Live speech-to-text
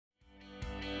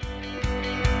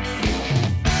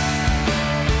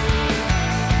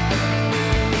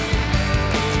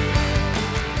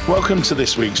Welcome to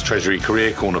this week's Treasury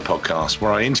Career Corner podcast,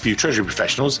 where I interview Treasury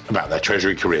professionals about their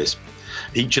Treasury careers.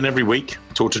 Each and every week,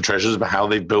 I talk to Treasurers about how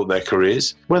they've built their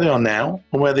careers, where they are now,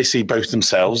 and where they see both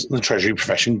themselves and the Treasury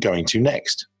profession going to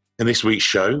next. In this week's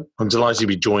show, I'm delighted to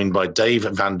be joined by Dave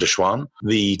van der Zwaan,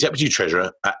 the Deputy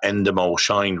Treasurer at Endemol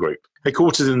Shine Group.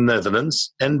 Headquartered in the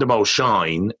Netherlands, Endemol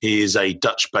Shine is a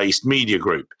Dutch-based media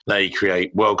group. They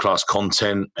create world-class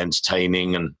content,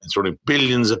 entertaining, and enthralling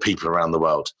billions of people around the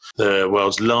world. The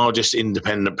world's largest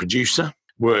independent producer,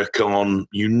 work on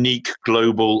unique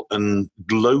global and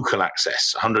local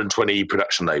access, 120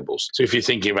 production labels. So if you're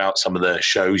thinking about some of the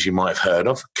shows you might have heard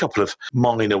of, a couple of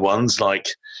minor ones like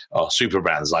super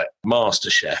brands like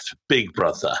MasterChef, Big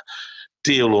Brother,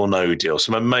 Deal or No Deal,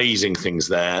 some amazing things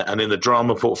there. And in the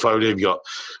drama portfolio, you've got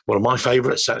one of my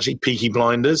favourites, actually, Peaky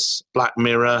Blinders, Black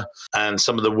Mirror, and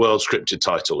some of the world scripted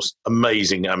titles.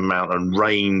 Amazing amount and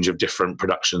range of different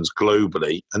productions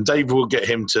globally. And Dave will get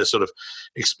him to sort of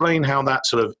explain how that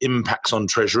sort of impacts on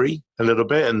Treasury a little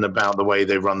bit and about the way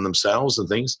they run themselves and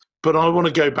things. But I want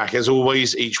to go back, as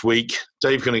always, each week.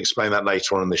 Dave can explain that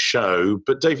later on in the show.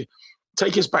 But Dave,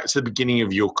 take us back to the beginning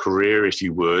of your career, if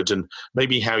you would, and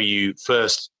maybe how you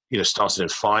first, started in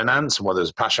finance and why there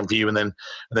was a passion for you, and then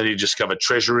you discovered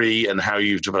Treasury and how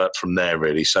you've developed from there,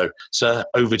 really. So, sir,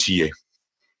 over to you.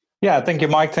 Yeah, thank you,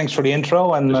 Mike. Thanks for the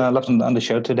intro and welcome on the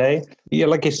show today. Yeah,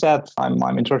 like you said,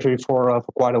 I'm in Treasury for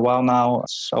quite a while now.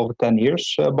 It's over 10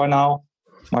 years by now.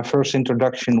 My first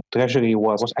introduction to Treasury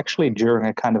was actually during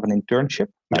a kind of an internship,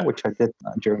 which I did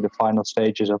during the final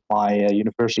stages of my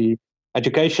university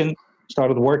education.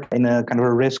 Started work in a kind of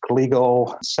a risk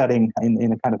legal setting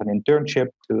in a kind of an internship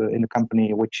in a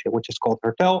company which is called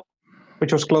Hertel,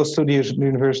 which was close to the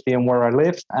university and where I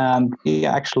lived. And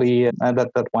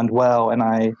that went well, and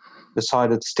I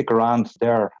decided to stick around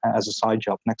there as a side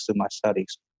job next to my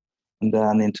studies. And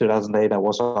then in 2008, I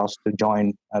was asked to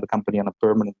join the company on a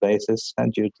permanent basis,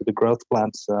 and due to the growth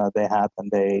plans they had,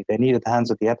 and they needed hands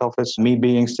at the head office. Me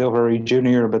being still very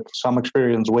junior, but some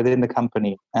experience within the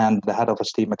company, and the head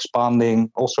office team expanding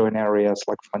also in areas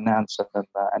like finance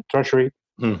and treasury.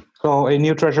 So a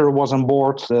new treasurer was on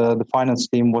board. The finance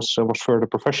team was further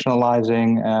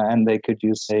professionalizing, and they could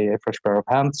use a fresh pair of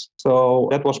hands. So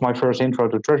that was my first intro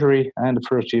to Treasury. And the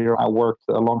first year I worked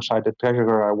alongside the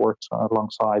treasurer. I worked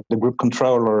alongside the group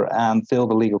controller and still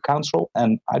the legal counsel.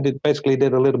 And I did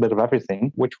a little bit of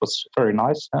everything, which was very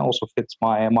nice. And also fits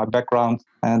my background,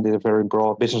 and did a very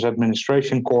broad business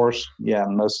administration course. Yeah,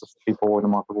 most of the people in the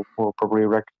market will probably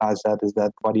recognize that, is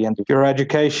that by the end of your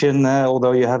education,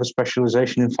 although you have a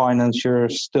specialization in finance, you're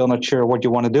still not sure what you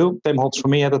want to do. Same holds for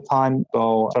me at the time.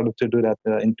 So I started to do that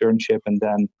internship, and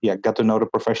then got to know the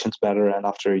professions better. And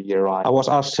after a year, I was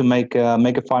asked to make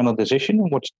a final decision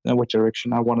in which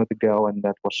direction I wanted to go, and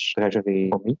that was Treasury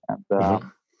for me.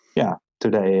 And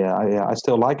today I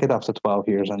still like it after 12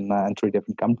 years and 3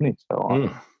 different companies.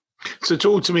 So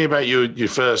talk to me about you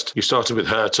started with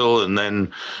Hertel, and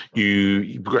then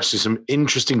you progressed to some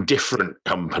interesting different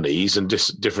companies and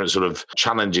different sort of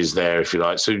challenges there, if you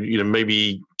like. So,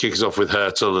 maybe kick us off with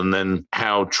Hertel, and then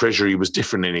how Treasury was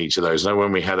different in each of those. I know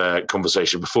when we had a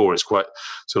conversation before, it's quite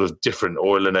sort of different,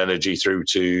 oil and energy through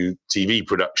to TV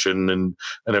production and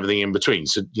everything in between.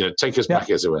 So, take us back,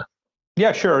 as it were.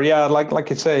 Yeah, sure. Yeah, like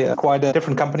you say, quite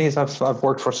different companies I've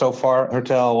worked for so far.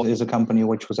 Hertel is a company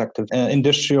which was active in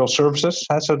industrial services,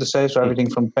 so to say. So everything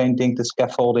from painting to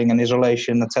scaffolding and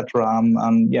insulation, etc.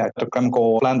 To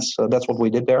chemical plants. That's what we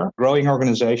did there. Growing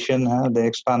organization. They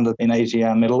expanded in Asia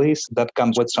and Middle East. That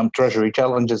comes with some Treasury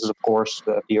challenges, of course.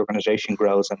 The organization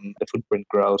grows and the footprint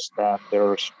grows.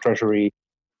 There's Treasury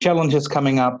challenges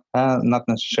coming up, not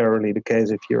necessarily the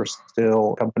case if you're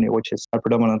still a company which is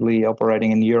predominantly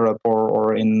operating in Europe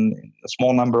or in a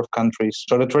small number of countries.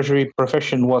 So the Treasury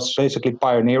profession was basically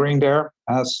pioneering there.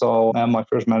 So my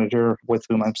first manager, with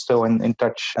whom I'm still in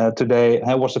touch today,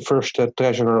 was the first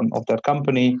treasurer of that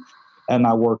company. And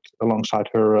I worked alongside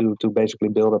her to basically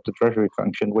build up the Treasury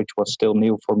function, which was still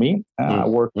new for me. I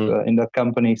worked in that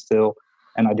company still.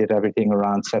 And I did everything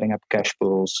around setting up cash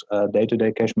pools,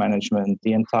 day-to-day cash management,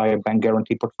 the entire bank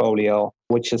guarantee portfolio,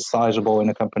 which is sizable in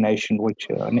a combination,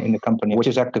 in a company which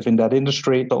is active in that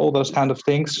industry. So all those kind of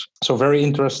things. So very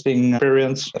interesting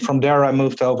experience. From there, I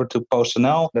moved over to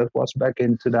PostNL. That was back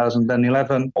in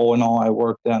 2011. All in all, I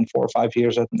worked then 4 or 5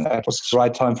 years. That was the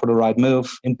right time for the right move.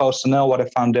 In PostNL, what I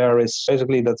found there is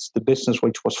basically that's the business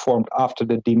which was formed after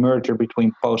the demerger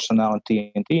between PostNL and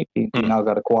TNT. TNT now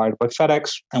got acquired by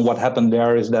FedEx. And what happened there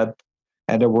is that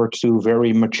there were 2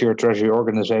 very mature treasury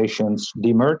organizations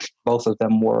demerged. Both of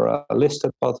them were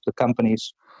listed, both of the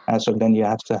companies. So then you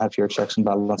have to have your checks and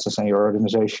balances and your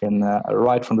organization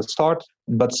right from the start.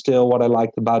 But still, what I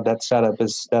liked about that setup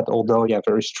is that although you have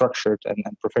very structured and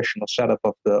professional setup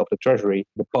of the treasury,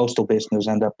 the postal business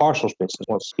and the parcels business,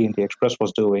 what TNT Express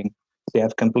was doing, they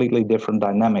have completely different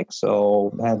dynamics.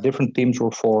 So different teams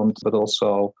were formed, but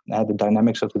also the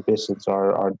dynamics of the business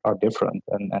are different,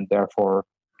 and therefore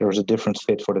there's a different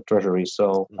fit for the treasury.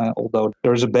 So although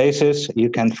there's a basis, you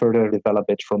can further develop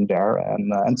it from there.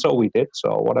 And so we did.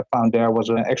 So what I found there was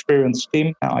an experienced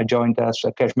team. I joined as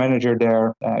a cash manager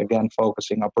there, again,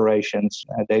 focusing operations,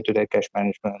 day-to-day cash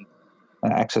management,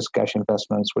 access cash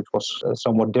investments, which was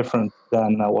somewhat different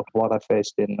than what I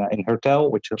faced in Hertel,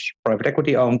 which is private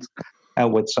equity owned.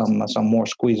 With some more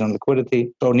squeeze on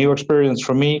liquidity. So new experience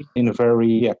for me in a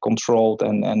very controlled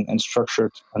and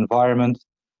structured environment.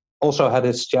 Also had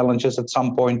its challenges at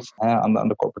some point on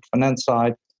the corporate finance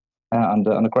side, on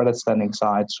the credit standing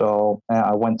side. So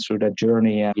I went through that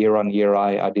journey. Year on year,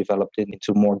 I developed it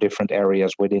into more different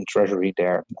areas within treasury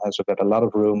there. So got a lot of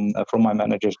room from my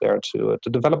managers there to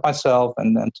develop myself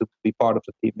and to be part of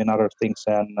the team in other things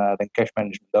than cash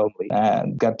management only.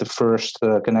 And got the first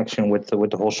connection with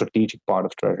the whole strategic part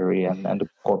of treasury and the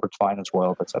corporate finance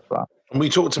world, etc. And we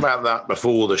talked about that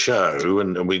before the show,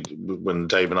 and when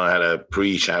Dave and I had a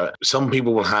pre-show. Some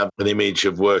people will have an image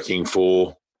of working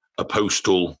for a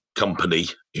postal company,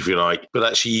 if you like, but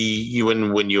actually,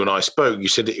 when you and I spoke, you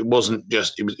said it wasn't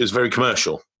just. It was very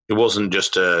commercial. It wasn't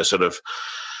just a sort of,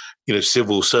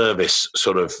 civil service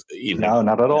sort of. No,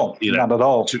 not at all. Not at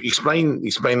all. To explain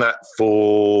that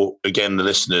for again the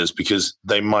listeners, because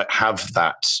they might have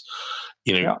that.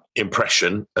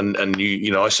 Impression, and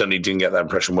I certainly didn't get that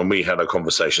impression when we had a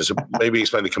conversation. So maybe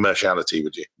explain the commerciality,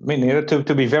 would you? I mean,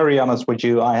 to be very honest with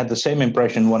you, I had the same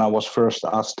impression when I was first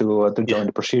asked to join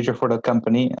the procedure for that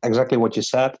company. Exactly what you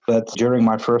said. But during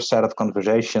my first set of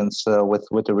conversations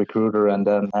with the recruiter and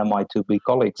then my two big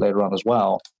colleagues later on as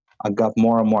well, I got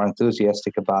more and more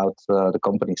enthusiastic about the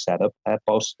company setup.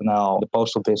 PostNL, the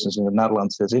postal business in the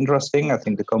Netherlands is interesting. I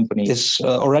think the company is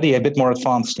already a bit more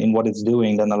advanced in what it's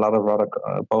doing than a lot of other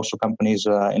postal companies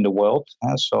in the world.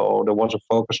 So there was a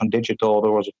focus on digital,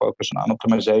 there was a focus on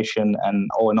optimization, and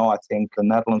all in all, I think the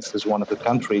Netherlands is one of the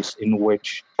countries in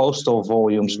which postal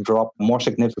volumes drop more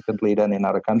significantly than in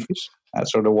other countries.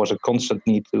 So there was a constant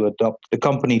need to adopt the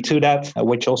company to that,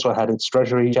 which also had its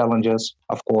treasury challenges,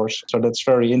 of course. So that's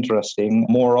very interesting.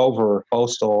 Moreover,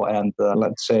 postal and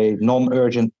let's say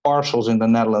non-urgent parcels in the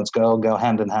Netherlands go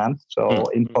hand in hand. So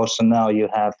in PostNL, you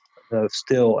have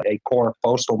still a core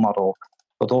postal model,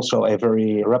 but also a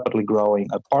very rapidly growing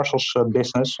parcels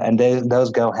business, and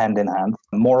those go hand in hand.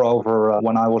 Moreover,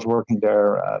 when I was working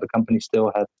there, the company still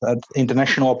had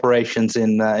international operations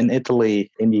in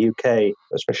Italy, in the UK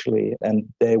especially, and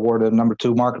they were the number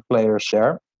 2 market players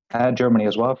there. Germany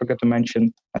as well, I forgot to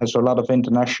mention. And so a lot of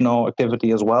international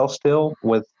activity as well still,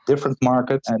 with different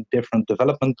markets and different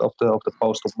development of the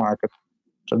postal market.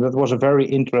 So that was a very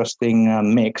interesting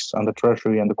mix on the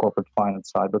treasury and the corporate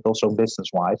finance side, but also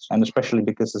business-wise, and especially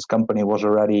because this company was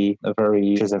already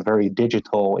very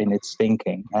digital in its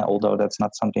thinking, although that's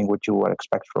not something which you would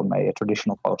expect from a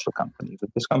traditional postal company.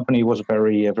 But this company was a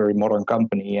very modern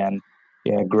company and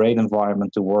great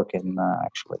environment to work in,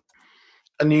 actually.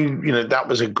 And you that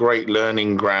was a great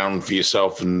learning ground for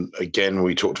yourself. And again,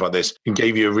 we talked about this. It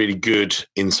gave you a really good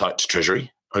insight to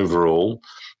treasury overall.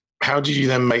 How did you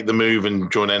then make the move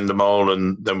and join Endemol,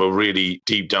 and then we'll really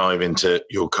deep dive into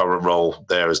your current role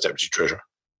there as Deputy Treasurer?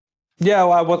 Yeah,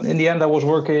 well, in the end, I was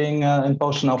working in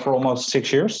PostNL for almost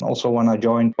 6 years. Also, when I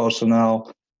joined PostNL,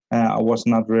 I was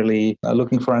not really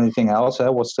looking for anything else. I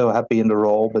was still happy in the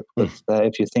role, but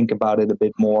if you think about it a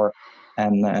bit more,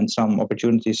 and some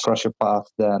opportunities cross your path,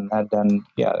 then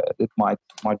it might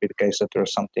be the case that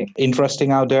there's something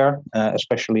interesting out there,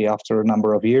 especially after a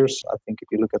number of years. I think if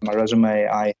you look at my resume,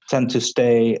 I tend to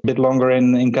stay a bit longer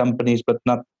in companies, but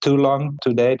not too long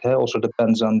to date. It also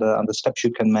depends on the steps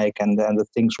you can make and the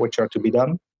things which are to be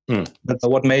done. But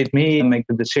what made me make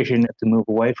the decision to move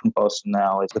away from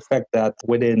PostNL is the fact that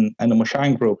within Endemol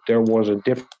Shine Group, there was a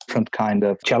different kind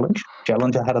of challenge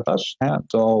ahead of us.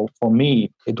 So for me,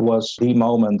 it was the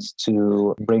moment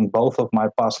to bring both of my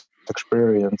past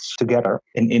experience together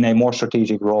in a more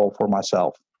strategic role for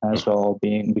myself. So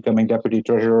becoming deputy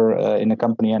treasurer in a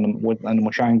company and with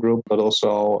Endemol Shine Group, but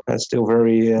also still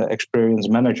very experienced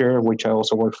manager, which I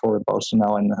also worked for in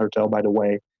PostNL and Hertel, by the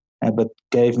way. But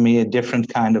gave me a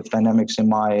different kind of dynamics in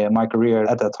my career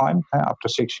at that time. After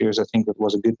 6 years, I think it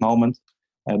was a good moment.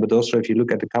 But also, if you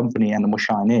look at the company Endemol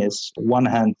Shine is, on one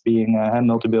hand being a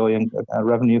multi-billion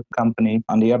revenue company,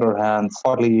 on the other hand,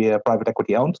 partly private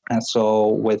equity owned. And so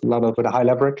with a high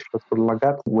leverage, let's put it like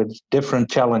that, with different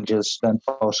challenges than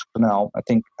PostNL. I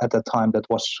think at that time that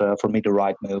was for me the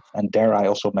right move. And there I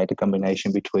also made a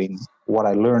combination between what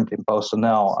I learned in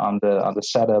PostNL on the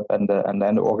setup and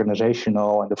the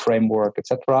organizational and the framework,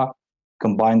 etc.,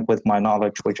 combined with my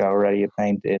knowledge, which I already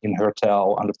attained in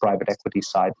Hertel on the private equity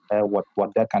side, what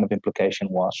that kind of implication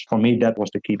was. For me, that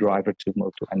was the key driver to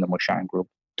move to Endemol Shine Group,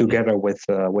 together with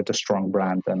a strong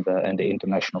brand and the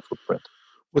international footprint.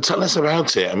 Well, tell us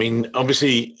about it. I mean,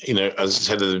 obviously, as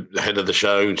head of the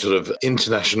show, sort of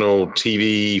international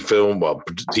TV, film,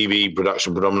 TV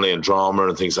production predominantly, and drama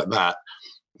and things like that.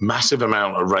 Massive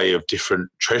array of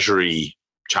different treasury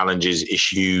challenges,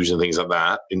 issues, and things like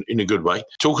that in a good way.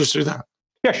 Talk us through that.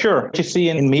 Yeah, sure. You see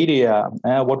in media,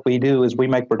 what we do is we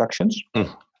make productions.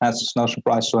 That's no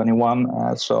surprise to anyone.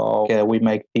 We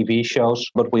make TV shows,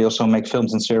 but we also make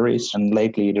films and series. And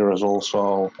lately there is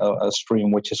also a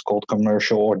stream which is called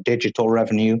commercial or digital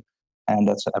revenue. And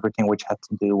that's everything which had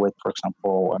to do with, for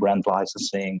example, brand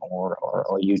licensing or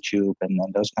YouTube and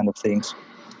those kind of things.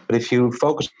 But if you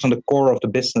focus on the core of the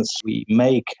business, we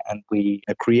make and we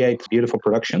create beautiful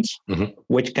productions,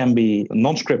 which can be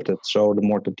non-scripted. So the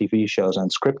more the TV shows and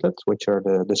scripted, which are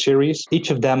the series. Each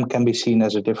of them can be seen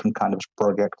as a different kind of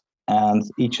project. And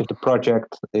each of the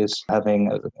project is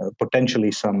having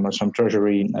potentially some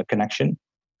treasury connection.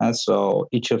 And so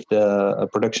each of the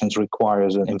productions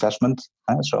requires an investment.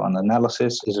 So an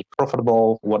analysis, is it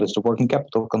profitable? What is the working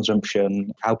capital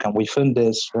consumption? How can we fund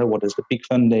this? What is the peak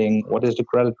funding? What is the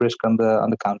credit risk on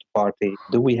the counterparty?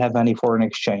 Do we have any foreign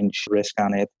exchange risk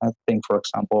on it? I think, for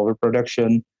example, of a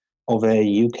production of a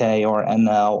UK or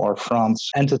NL or France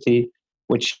entity,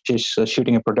 which is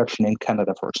shooting a production in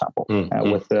Canada, for example,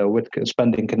 with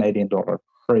spending Canadian dollar.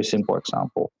 Very simple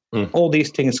example. All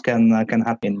these things can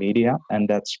happen in media, and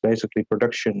that's basically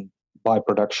production by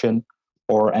production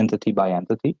or entity by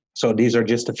entity. So these are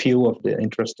just a few of the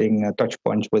interesting touch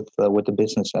points with the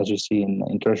business, as you see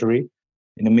in treasury.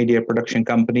 In a media production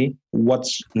company.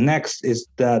 What's next is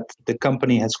that the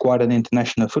company has quite an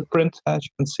international footprint, as you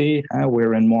can see.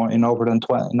 We're in over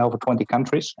 20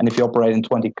 countries. And if you operate in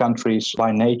 20 countries,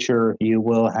 by nature, you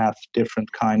will have different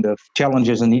kind of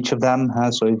challenges in each of them.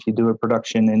 So if you do a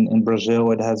production in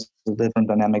Brazil, it has a different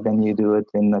dynamic than you do it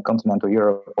in continental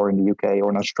Europe or in the UK or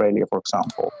in Australia, for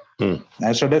example.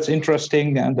 And so that's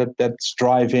interesting, and that's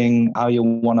driving how you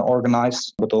want to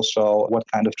organize, but also what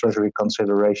kind of treasury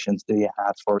considerations do you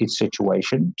have for each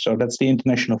situation. So that's the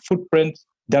international footprint.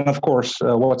 Then, of course,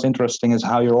 what's interesting is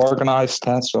how you're organized.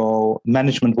 So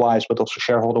management-wise, but also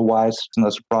shareholder-wise. It's no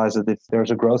surprise that if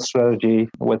there's a growth strategy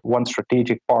with one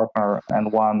strategic partner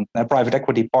and one private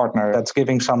equity partner, that's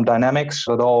giving some dynamics,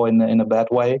 but all in a bad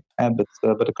way. But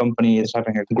the company is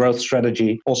having a growth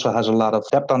strategy, also has a lot of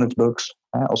debt on its books.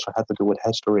 Also had to do with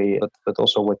history, but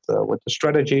also with the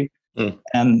strategy.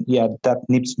 And that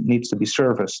needs to be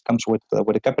serviced. Comes with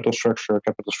a capital structure.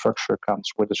 Capital structure comes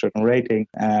with a certain rating,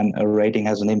 and a rating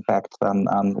has an impact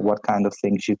on what kind of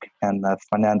things you can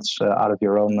finance out of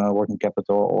your own working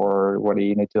capital, or whether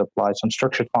you need to apply some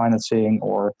structured financing,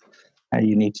 or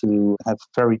you need to have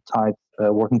very tight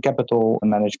working capital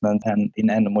management. And in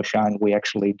Endemol Shine, we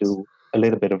actually do a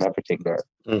little bit of everything there.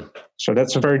 So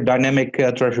that's a very dynamic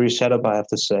treasury setup, I have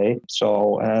to say.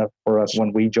 So for us,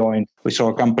 when we joined, we saw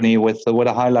a company with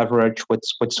a high leverage,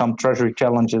 with some treasury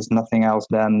challenges, nothing else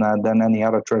than any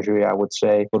other treasury, I would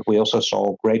say. But we also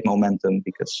saw great momentum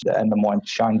because the Endemol and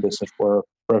Shine business were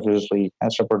previously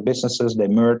separate businesses. They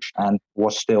merged and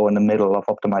was still in the middle of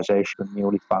optimization,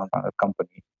 newly found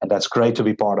company. And that's great to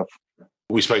be part of.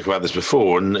 We spoke about this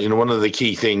before, and one of the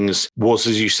key things was,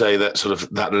 as you say, that sort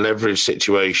of that leverage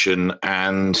situation,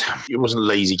 and it wasn't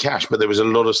lazy cash, but there was a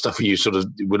lot of stuff you sort of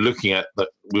were looking at that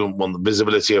we want the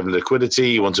visibility of liquidity,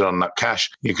 you want to earn that cash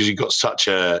because you've got such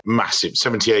a massive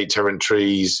 78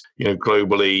 territories,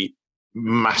 globally.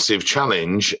 Massive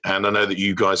challenge, and I know that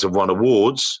you guys have won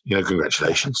awards.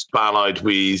 Congratulations. But allied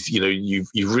with,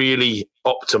 you've really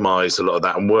optimized a lot of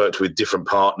that and worked with different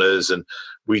partners. And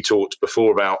we talked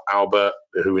before about Albert,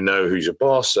 who we know who's your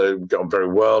boss, so we got on very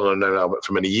well, and I've known Albert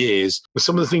for many years. But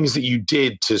some of the things that you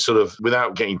did to sort of,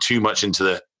 without getting too much into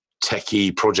the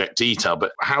techie project detail,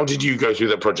 but how did you go through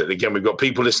that project? Again, we've got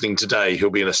people listening today who'll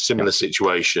be in a similar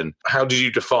situation. How did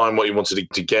you define what you wanted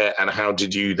to get, and how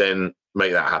did you then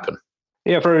make that happen?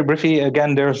 Yeah, very briefly,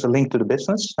 again, there's a link to the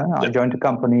business. I joined the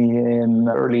company in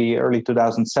early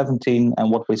 2017, and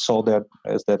what we saw there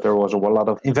is that there was a lot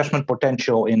of investment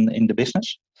potential in the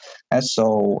business. And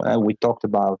so we talked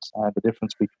about the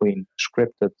difference between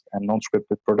scripted and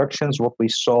non-scripted productions. What we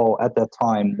saw at that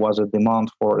time was a demand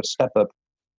for a step up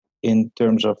in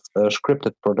terms of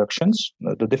scripted productions.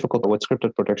 The difficulty with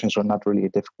scripted productions, are not really a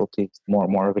difficulty, it's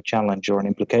more of a challenge or an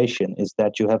implication, is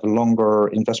that you have a longer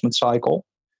investment cycle.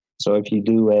 So if you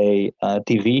do a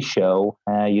TV show,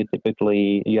 you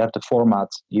have the format,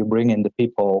 you bring in the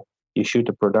people, you shoot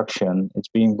the production, it's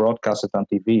being broadcasted on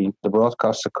TV. The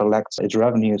broadcaster collects its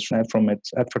revenues from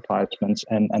its advertisements,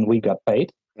 and we got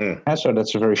paid. And so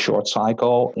that's a very short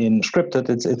cycle. In scripted,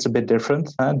 it's a bit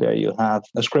different. There you have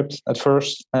a script at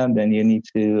first, and then you need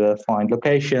to find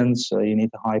locations, you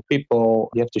need to hire people,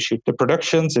 you have to shoot the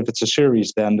productions. If it's a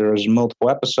series, then there's multiple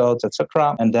episodes,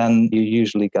 etc. And then you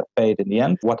usually get paid in the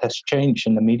end. What has changed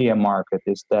in the media market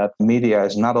is that media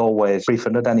is not always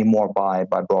pre-funded anymore by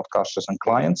broadcasters and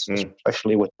clients,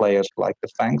 especially with players like the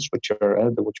FANGs, which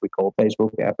we call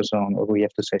Facebook, Amazon, or we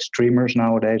have to say streamers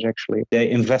nowadays, actually.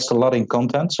 They invest a lot in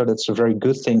content. So that's a very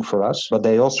good thing for us. But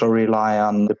they also rely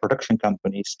on the production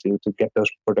companies to get those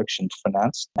productions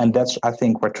financed. And that's, I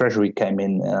think, where Treasury came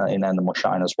in Endemol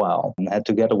Shine as well. And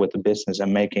together with the business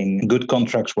and making good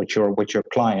contracts with your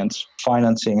clients,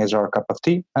 financing is our cup of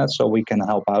tea. So we can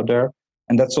help out there.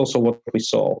 And that's also what we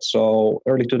saw. So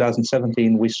early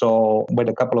 2017, we saw with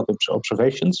a couple of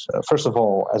observations. First of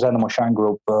all, as Endemol Shine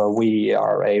Group, we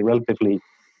are a relatively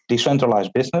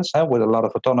decentralized business with a lot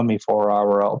of autonomy for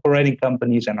our operating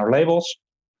companies and our labels,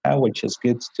 which is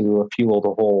good to fuel the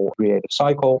whole creative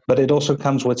cycle. But it also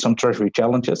comes with some treasury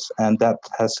challenges, and that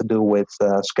has to do with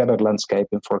scattered landscape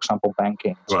in, for example,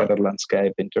 banking, scattered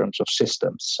landscape in terms of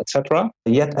systems, etc.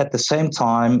 Yet at the same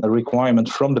time, a requirement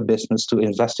from the business to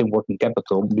invest in working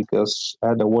capital, because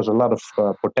there was a lot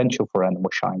of potential for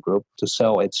Endemol Shine Group to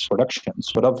sell its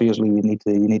productions. But obviously, you need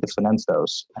to finance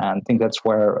those, and I think that's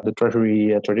where the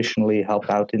treasury traditionally helped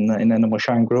out in Endemol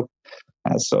Shine Group.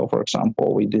 So, for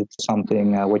example, we did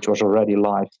something which was already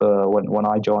live when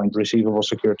I joined, receivable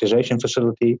securitization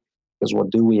facility. Because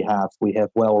what do we have? We have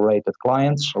well-rated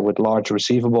clients with large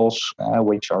receivables,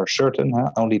 which are certain.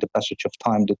 Only the passage of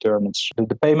time determines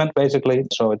the payment, basically.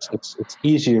 So it's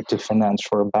easier to finance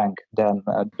for a bank than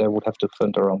they would have to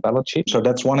fund their own balance sheet. So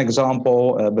that's one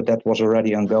example, but that was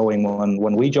already ongoing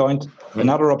when we joined.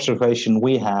 Another observation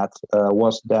we had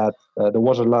was that there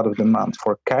was a lot of demand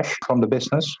for cash from the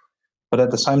business. But at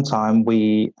the same time,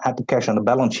 we had the cash on the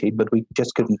balance sheet, but we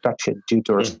just couldn't touch it due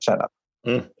to our setup.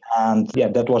 And yeah,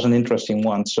 that was an interesting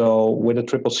one. So with a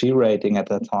CCC rating at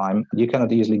that time, you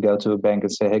cannot easily go to a bank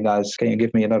and say, hey guys, can you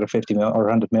give me another 50 million or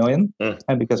 100 million?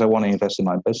 And because I want to invest in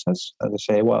my business, they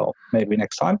say, well, maybe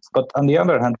next time. But on the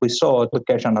other hand, we saw the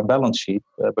cash on our balance sheet,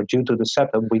 but due to the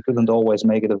setup, we couldn't always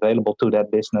make it available to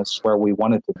that business where we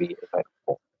wanted to be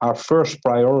available. Our first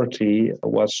priority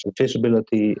was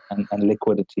visibility and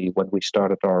liquidity when we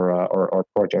started our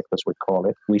project, as we call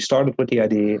it. We started with the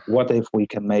idea, what if we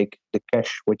can make the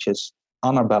cash, which is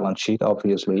on our balance sheet,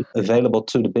 obviously, available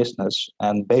to the business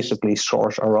and basically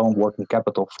source our own working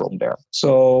capital from there.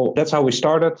 So that's how we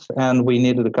started, and we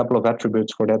needed a couple of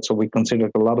attributes for that. So we considered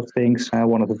a lot of things.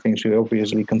 One of the things we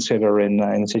obviously consider in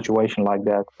a situation like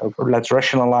that, let's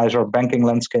rationalize our banking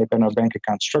landscape and our bank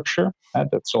account structure.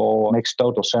 That's all makes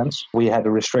total sense. We had a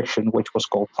restriction, which was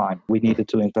called time. We needed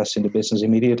to invest in the business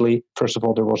immediately. First of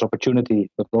all, there was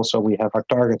opportunity, but also we have our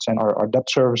targets and our debt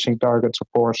servicing targets, of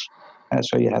course.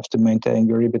 So you have to maintain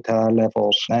your EBITDA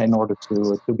levels in order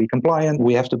to be compliant.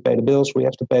 We have to pay the bills. We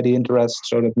have to pay the interest.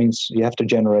 So that means you have to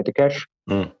generate the cash.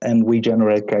 And we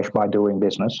generate cash by doing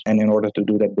business. And in order to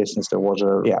do that business, there was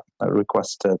a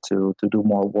request to do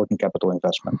more working capital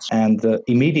investments. And the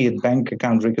immediate bank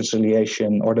account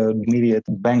reconciliation or the immediate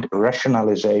bank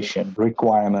rationalization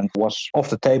requirement was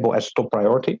off the table as top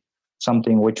priority.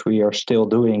 Something which we are still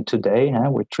doing today.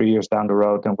 We're 3 years down the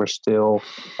road and we're still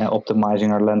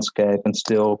optimizing our landscape and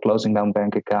still closing down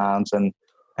bank accounts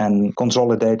and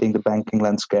consolidating the banking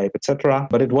landscape, etc.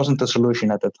 But it wasn't the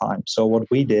solution at the time. So what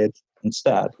we did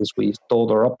instead is we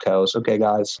told our opcos, okay,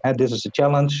 guys, this is a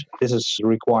challenge. This is a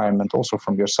requirement also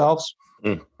from yourselves.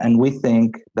 And we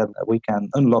think that we can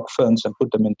unlock funds and put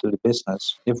them into the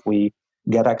business if we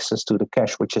get access to the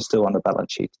cash, which is still on the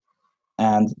balance sheet.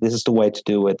 And this is the way to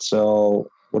do it. So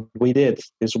what we did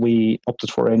is we opted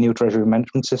for a new treasury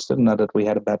management system. Not that we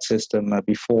had a bad system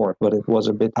before, but it was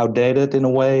a bit outdated in a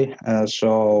way.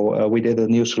 So we did a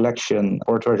new selection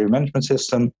for a treasury management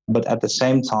system. But at the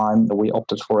same time, we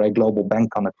opted for a global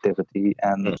bank connectivity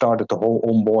and started the whole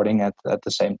onboarding at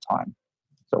the same time.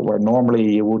 So where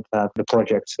normally you would have the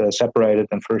projects separated,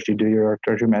 and first you do your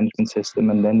treasury management system,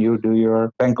 and then you do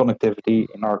your bank connectivity.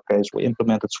 In our case, we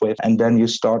implemented Swift, and then you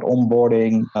start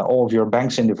onboarding all of your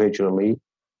banks individually.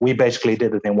 We basically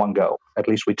did it in one go. At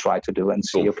least we tried to do and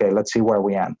see, okay, let's see where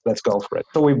we end. Let's go for it.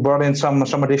 So we brought in some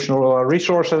additional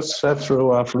resources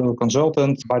through a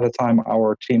consultant. By the time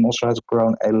our team also has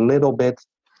grown a little bit,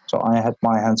 so I had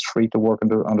my hands free to work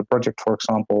on the project, for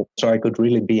example. So I could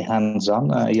really be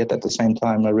hands-on, yet at the same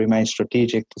time remain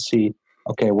strategic to see,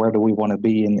 okay, where do we want to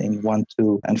be in 1,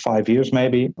 2, and 5 years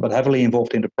maybe, but heavily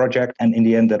involved in the project. And in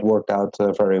the end, that worked out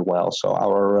very well. So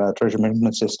our treasury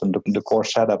management system, the core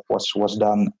setup was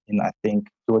done in, I think,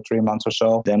 2 or 3 months or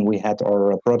so. Then we had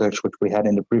our products, which we had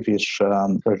in the previous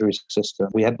treasury system.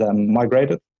 We had them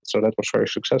migrated. So that was very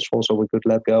successful. So we could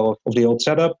let go of the old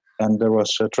setup, and there was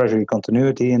treasury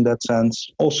continuity in that sense.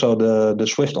 Also, the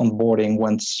Swift onboarding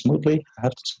went smoothly, I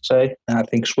have to say. And I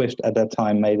think Swift at that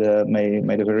time made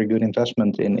a very good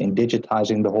investment in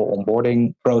digitizing the whole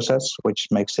onboarding process, which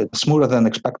makes it smoother than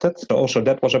expected. So also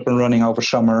that was up and running over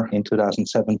summer in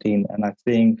 2017. And I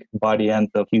think by the end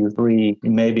of Q3,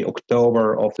 maybe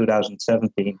October of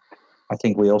 2017, I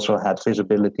think we also had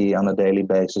visibility on a daily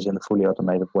basis in a fully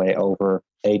automated way over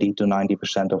 80 to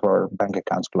 90% of our bank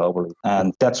accounts globally.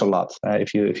 And that's a lot.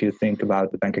 If you think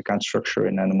about the bank account structure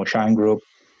in Animal Shine Group,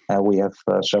 we have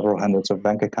several hundreds of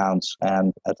bank accounts.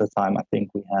 And at the time, I think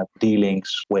we had dealings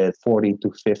with 40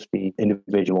 to 50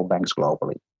 individual banks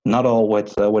globally. Not all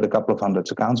with a couple of hundreds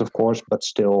accounts, of course, but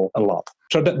still a lot.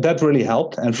 So that really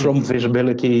helped. And from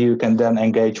visibility, you can then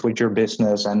engage with your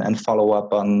business and follow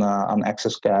up on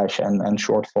excess cash and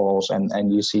shortfalls.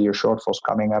 And you see your shortfalls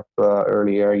coming up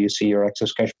earlier. You see your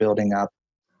excess cash building up.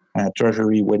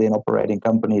 Treasury within operating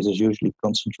companies is usually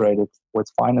concentrated with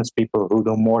finance people who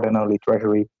do more than only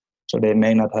treasury. So they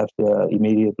may not have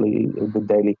immediately the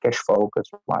daily cash focus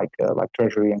like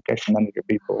treasury and cash manager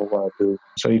people do.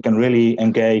 So you can really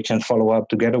engage and follow up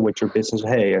together with your business.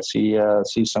 Hey, I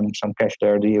see some cash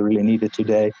there. Do you really need it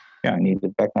today? Yeah, I need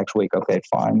it back next week. Okay,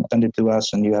 fine. Send it to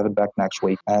us and you have it back next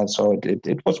week. So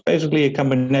it was basically a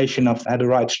combination of the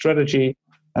right strategy,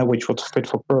 which was fit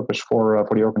for purpose for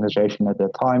the organization at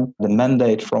that time. The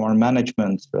mandate from our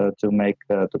management to make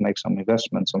some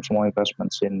investments, some small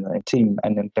investments in team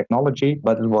and in technology,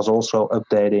 but it was also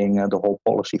updating the whole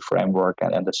policy framework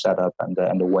and the setup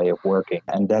and the way of working.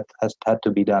 And that has had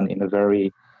to be done in a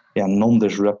very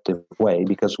non-disruptive way,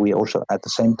 because we also at the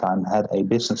same time had a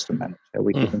business to manage.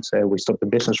 We couldn't say we stopped the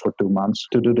business for 2 months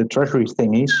to do the treasury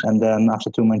thingies, and then after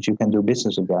 2 months you can do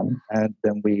business again. And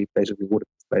then we basically would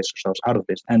have placed ourselves out of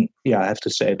business. And I have to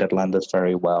say that landed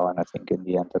very well. And I think in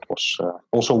the end that was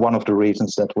also one of the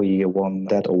reasons that we won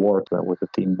that award with the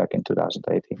team back in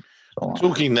 2018.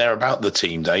 Talking there about the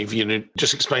team, Dave,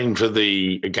 just explain for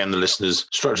the listeners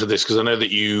structure of this, because I know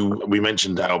that we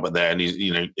mentioned Albert there, and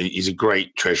he's a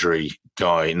great treasury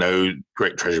guy,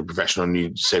 great treasury professional, and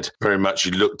you said very much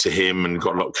you looked to him and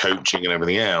got a lot of coaching and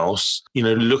everything else.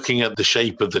 Looking at the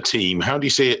shape of the team, how do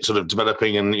you see it sort of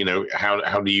developing, and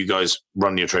how do you guys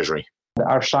run your treasury?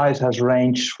 Our size has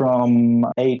ranged from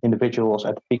 8 individuals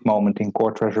at the peak moment in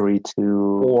core treasury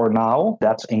to 4 now.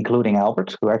 That's including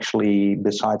Albert, who actually,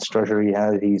 besides treasury,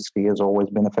 he has always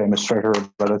been a famous treasurer,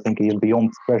 but I think he's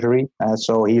beyond treasury.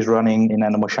 So he's running in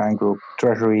Animal Shine Group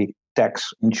treasury, tax,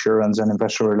 insurance, and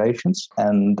investor relations.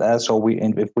 And so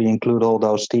if we include all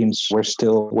those teams, we're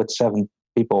still with 7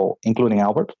 people, including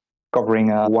Albert, covering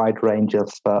a wide range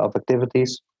of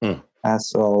activities.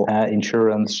 So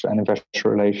insurance and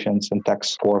investor relations and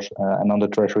tax, of course. And on the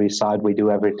treasury side, we do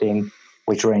everything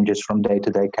which ranges from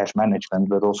day-to-day cash management,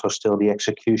 but also still the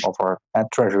execution of our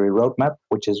treasury roadmap,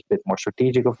 which is a bit more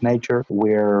strategic of nature.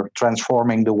 We're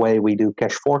transforming the way we do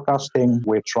cash forecasting.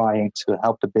 We're trying to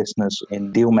help the business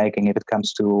in deal making if it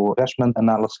comes to investment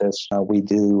analysis. We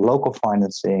do local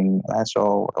financing.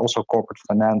 So also corporate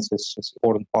finance is an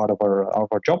important part of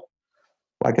our job.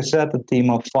 Like I said, the team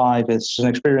of 5 is an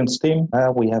experienced team.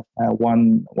 We have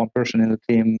one person in the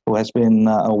team who has been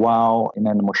a while in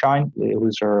Animal Shine,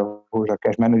 who's our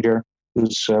cash manager,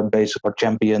 who's basically our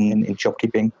champion in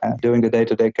shopkeeping. Doing the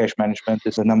day-to-day cash management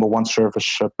is the number one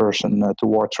service person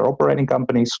towards our operating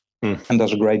companies, and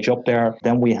does a great job there.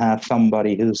 Then we have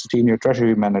somebody who's senior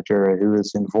treasury manager who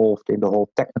is involved in the whole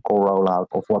technical rollout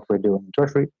of what we're doing in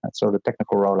treasury, and so the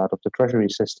technical rollout of the treasury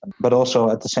system, but also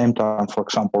at the same time, for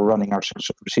example, running our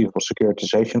receivable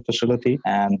securitization facility,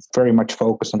 and very much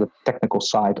focused on the technical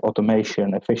side,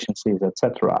 automation, efficiencies,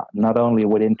 etc. Not only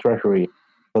within treasury,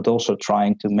 but also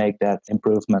trying to make that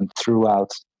improvement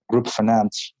throughout group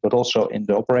finance, but also in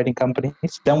the operating companies.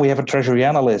 Then we have a treasury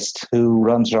analyst who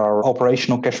runs our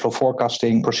operational cash flow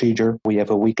forecasting procedure. We have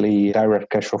a weekly direct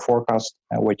cash flow forecast,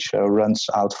 which runs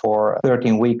out for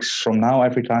 13 weeks from now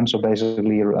every time. So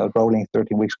basically rolling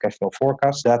 13 weeks cash flow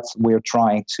forecast that we're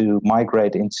trying to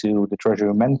migrate into the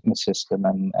treasury management system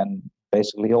and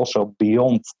basically also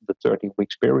beyond the 13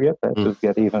 weeks period to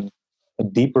get even a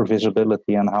deeper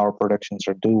visibility on how our productions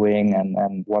are doing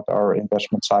and what our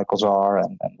investment cycles are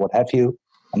and what have you.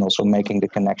 And also making the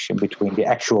connection between the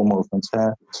actual movements.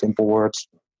 Simple words,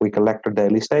 we collect our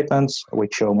daily statements, we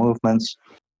show movements,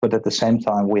 but at the same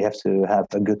time, we have to have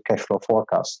a good cash flow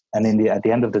forecast. And at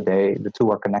the end of the day, the two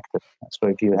are connected. So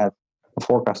if you have a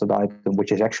forecasted item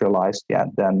which is actualized,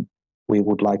 then we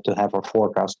would like to have our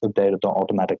forecast updated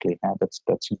automatically. And that's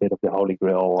a bit of the holy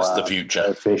grail. That's the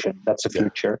future vision. That's the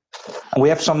future. And we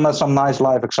have some nice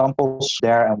live examples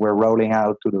there, and we're rolling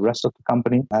out to the rest of the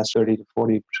company. 30 to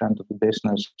 40% of the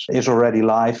business is already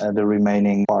live, and the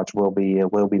remaining parts will be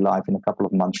live in a couple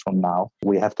of months from now.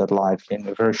 We have that live in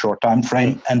a very short time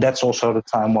frame, and that's also the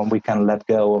time when we can let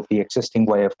go of the existing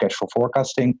way of cash flow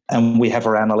forecasting. And we have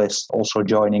our analysts also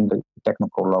joining the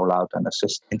technical rollout and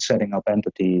assist in setting up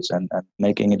entities and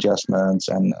making adjustments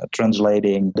and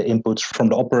translating the inputs from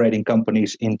the operating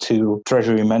companies into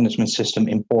treasury management system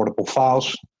importable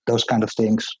files, those kind of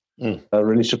things.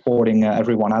 Really supporting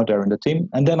everyone out there in the team.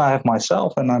 And then I have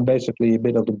myself, and I'm basically a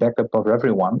bit of the backup of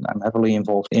everyone. I'm heavily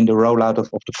involved in the rollout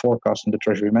of the forecast and the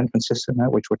treasury management system,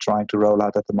 which we're trying to roll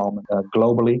out at the moment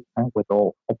globally, with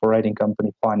all operating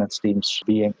company finance teams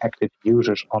being active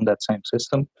users on that same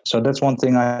system. So that's one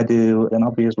thing I do. And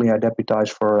obviously I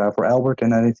deputize for Albert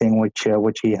in anything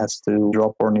which he has to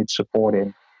drop or needs support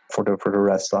in. For the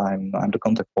rest, I'm the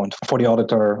contact point for the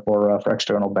auditor or for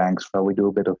external banks. So we do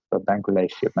a bit of bank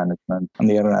relationship management. On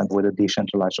the other hand, with a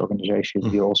decentralized organization,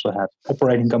 we also have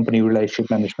operating company relationship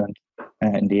management.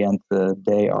 And in the end,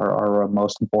 they are our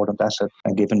most important asset.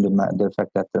 And given the fact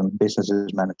that the business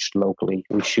is managed locally,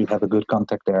 we should have a good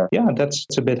contact there. Yeah, that's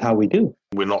a bit how we do.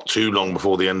 We're not too long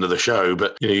before the end of the show,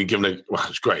 but you've given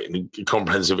it's great, a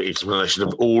comprehensive explanation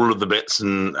of all of the bits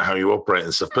and how you operate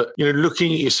and stuff. But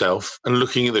looking at yourself and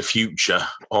looking at the future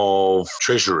of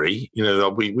Treasury,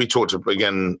 we talked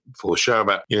again before the show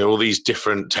about all these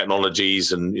different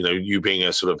technologies and you being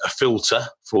a sort of a filter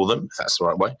for them, if that's the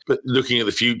right way. But looking at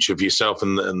the future of yourself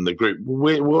and the group,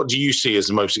 what do you see as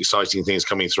the most exciting things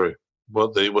coming through?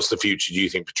 What's the future, do you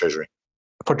think, for Treasury?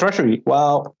 For Treasury,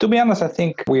 well, to be honest, I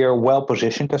think we are well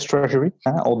positioned as Treasury,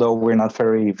 although we're not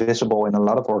very visible in a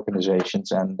lot of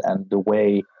organizations, and the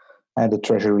way the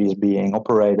Treasury is being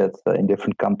operated in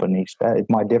different companies, it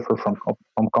might differ from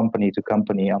company to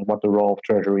company on what the role of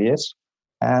Treasury is.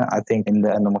 I think in the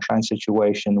Endemol Shine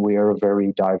situation, we are a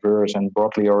very diverse and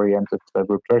broadly oriented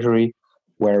group Treasury,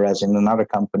 whereas in another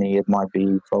company, it might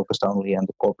be focused only on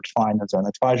the corporate finance and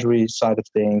advisory side of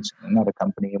things. In another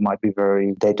company, it might be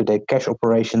very day-to-day cash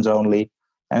operations only.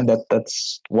 And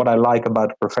that's what I like about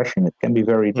the profession. It can be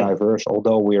very diverse,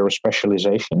 although we are a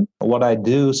specialization. What I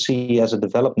do see as a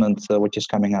development which is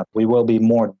coming up, we will be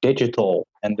more digital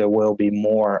and there will be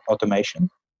more automation.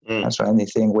 So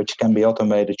anything which can be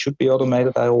automated should be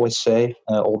automated, I always say,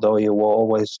 although you will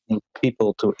always need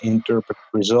people to interpret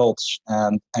results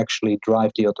and actually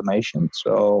drive the automation.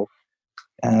 So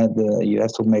you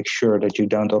have to make sure that you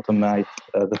don't automate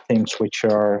the things which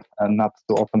are not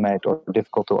to automate or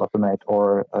difficult to automate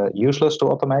or useless to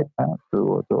automate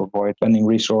to avoid spending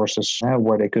resources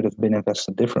where they could have been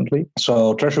invested differently.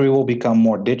 So Treasury will become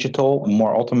more digital and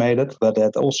more automated, but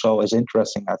that also is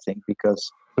interesting, I think, because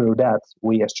through that,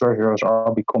 we as treasurers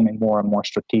are becoming more and more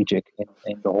strategic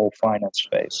in the whole finance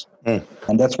space.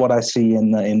 And that's what I see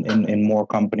in more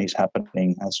companies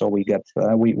happening. And so we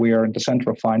are in the center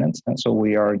of finance, and so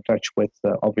we are in touch with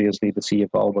obviously the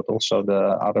CFO, but also the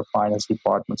other finance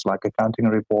departments like accounting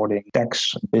and reporting,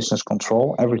 tax, business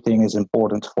control. Everything is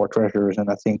important for treasurers, and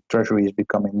I think Treasury is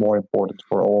becoming more important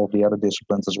for all the other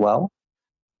disciplines as well.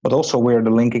 But also we're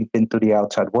the linking pin to the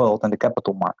outside world and the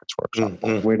capital markets, for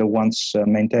example. We're the ones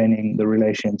maintaining the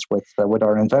relations with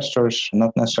our investors,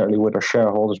 not necessarily with our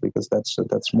shareholders, because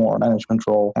that's more management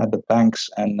role. The banks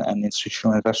and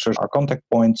institutional investors are contact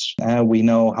points. We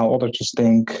know how auditors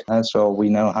think, so we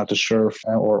know how to serve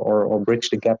or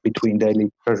bridge the gap between daily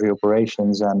treasury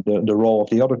operations and the role of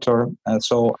the auditor. And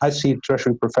so I see the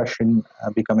treasury profession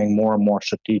becoming more and more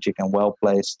strategic and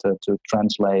well-placed to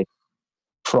translate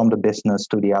from the business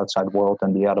to the outside world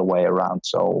and the other way around.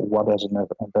 So what as an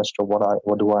investor,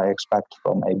 what do I expect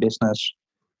from a business,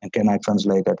 and can I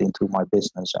translate that into my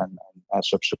business and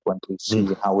subsequently see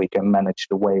how we can manage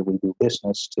the way we do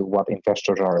business to what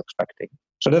investors are expecting.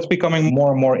 So that's becoming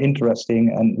more and more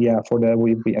interesting. And yeah, for that,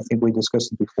 I think we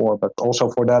discussed it before, but also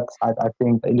for that, I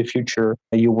think in the future,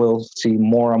 you will see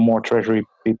more and more treasury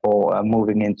people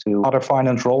moving into other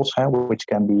finance roles, which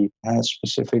can be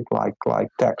specific like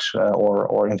tax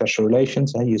or investor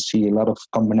relations. You see a lot of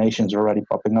combinations already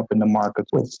popping up in the market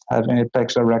with having a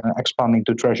tax direct expanding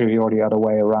to treasury or the other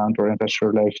way around, or investor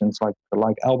relations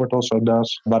like Albert also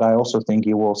does. But I also think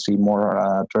you will see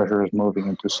more treasurers moving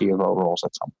into CFO roles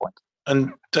at some point.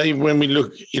 And Dave, when we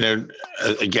look,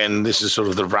 again, this is sort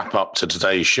of the wrap up to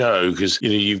today's show, because,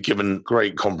 you've given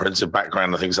great comprehensive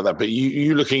background and things like that, but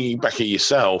you looking back at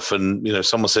yourself and,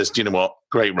 someone says, do you know what,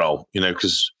 great role,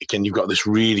 because again, you've got this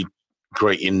really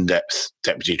great in-depth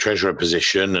deputy treasurer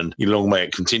position and long may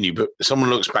it continue. But someone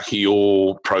looks back at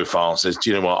your profile and says, do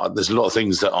you know what, there's a lot of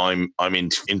things that I'm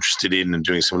interested in and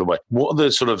doing similar way. What are the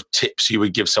sort of tips you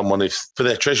would give someone if for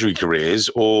their treasury careers,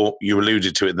 or you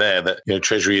alluded to it there, that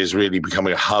treasury is really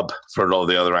becoming a hub for a lot of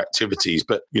the other activities,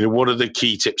 but what are the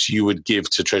key tips you would give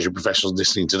to treasury professionals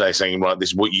listening today saying, right,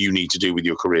 this is what you need to do with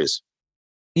your careers?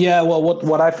 Yeah, well,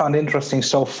 what I found interesting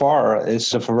so far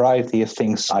is a variety of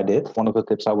things I did. One of the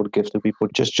tips I would give to people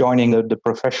just joining the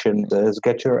profession is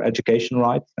get your education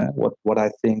right. What I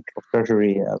think of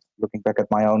treasury, looking back at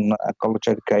my own college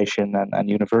education and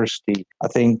university, I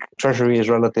think treasury is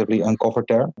relatively uncovered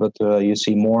there, but you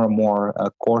see more and more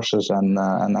courses and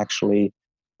actually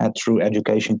through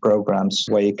education programs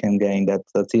where you can gain that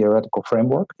theoretical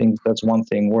framework. I think that's one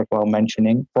thing worthwhile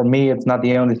mentioning. For me, it's not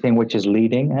the only thing which is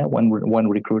leading when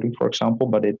recruiting, for example,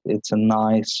 but it's a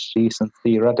nice, decent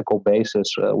theoretical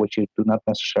basis which you do not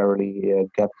necessarily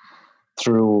get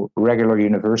through regular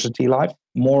university life.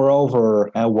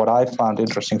 Moreover, what I found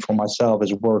interesting for myself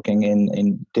is working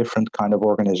in different kind of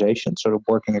organizations, sort of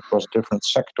working across different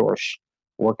sectors,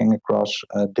 working across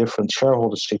different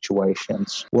shareholder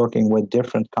situations, working with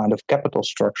different kind of capital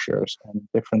structures and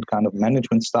different kind of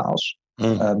management styles,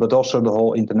 but also the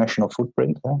whole international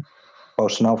footprint.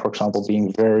 PostNL, for example,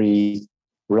 being very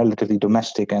relatively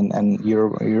domestic and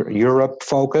Europe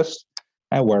focused,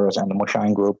 whereas Animal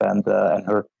Shine Group and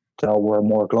Hertel were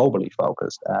more globally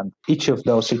focused. And each of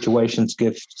those situations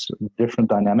gives different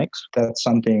dynamics. That's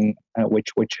something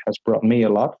which has brought me a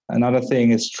lot. Another thing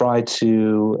is try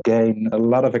to gain a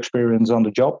lot of experience on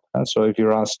the job. So if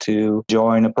you're asked to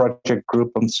join a project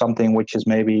group on something which is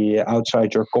maybe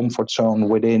outside your comfort zone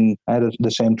within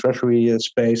the same treasury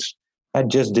space,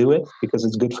 just do it, because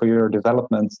it's good for your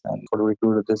development, and for the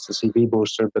recruiter it's a CV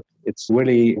booster, but it's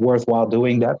really worthwhile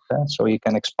doing that so you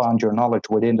can expand your knowledge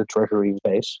within the treasury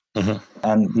space.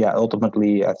 And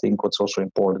ultimately I think what's also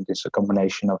important is a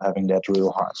combination of having that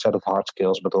real set of hard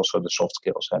skills but also the soft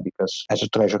skills, because as a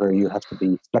treasurer you have to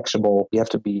be flexible, you have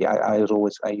to be, I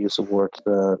use the word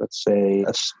let's say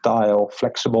a style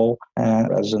flexible,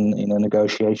 as in a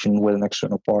negotiation with an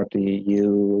external party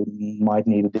you might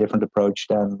need a different approach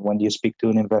than when you speak to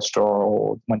an investor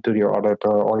or went to your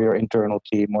auditor or your internal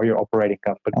team or your operating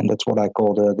company. And that's what I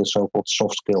call the so-called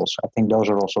soft skills. I think those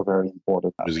are also very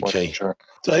important. Sure.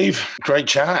 Dave, great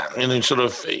chat.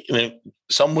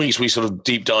 Some weeks we sort of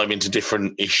deep dive into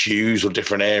different issues or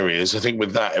different areas. I think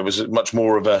with that, it was much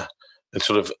more of a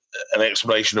sort of an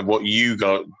explanation of what you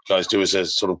guys do as a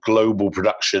sort of global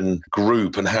production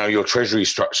group and how your treasury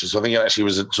structures. So I think it actually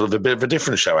was a bit of a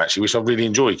different show, actually, which I really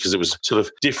enjoyed, because it was sort of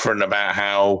different about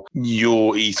how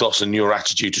your ethos and your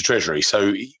attitude to treasury.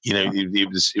 So, it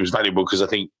was valuable, because I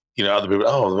think, other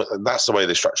people, that's the way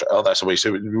they structure it. That's the way.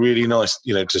 So it's really nice,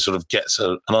 to sort of get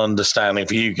an understanding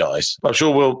for you guys. I'm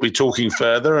sure we'll be talking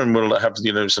further, and we'll have,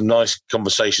 some nice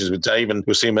conversations with Dave, and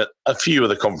we'll see him at a few of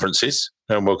the conferences,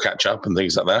 and we'll catch up and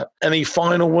things like that. Any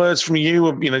final words from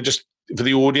you, just for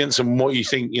the audience, and what you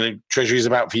think, treasury is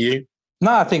about for you?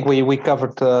 No, I think we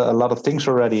covered a lot of things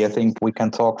already. I think we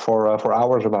can talk for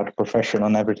hours about the profession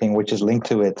and everything which is linked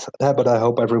to it. But I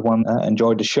hope everyone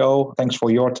enjoyed the show. Thanks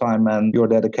for your time and your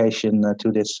dedication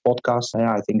to this podcast.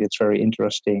 I think it's very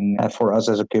interesting for us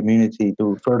as a community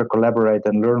to further collaborate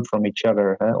and learn from each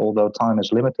other, although time is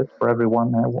limited for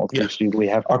everyone. Obviously, we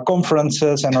have our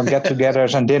conferences and our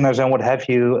get-togethers and dinners and what have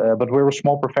you, but we're a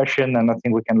small profession, and I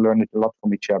think we can learn a lot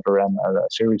from each other. And a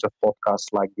series of podcasts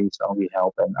like these only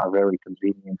help and are very convenient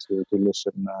to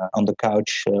listen on the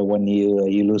couch when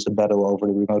you lose a battle over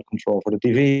the remote control for the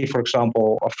TV, for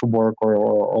example, after work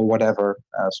or whatever.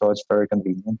 So it's very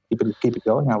convenient. Keep it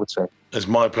going, I would say. It's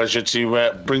my pleasure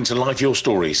to bring to life your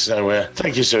stories. So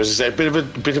thank you, sir. As I say, a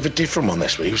bit of a different one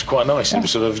this week. It was quite nice. Yeah. It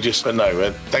was sort of just,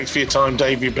 thanks for your time,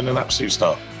 Dave. You've been an absolute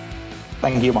star.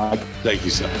 Thank you, Mike. Thank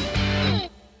you, sir.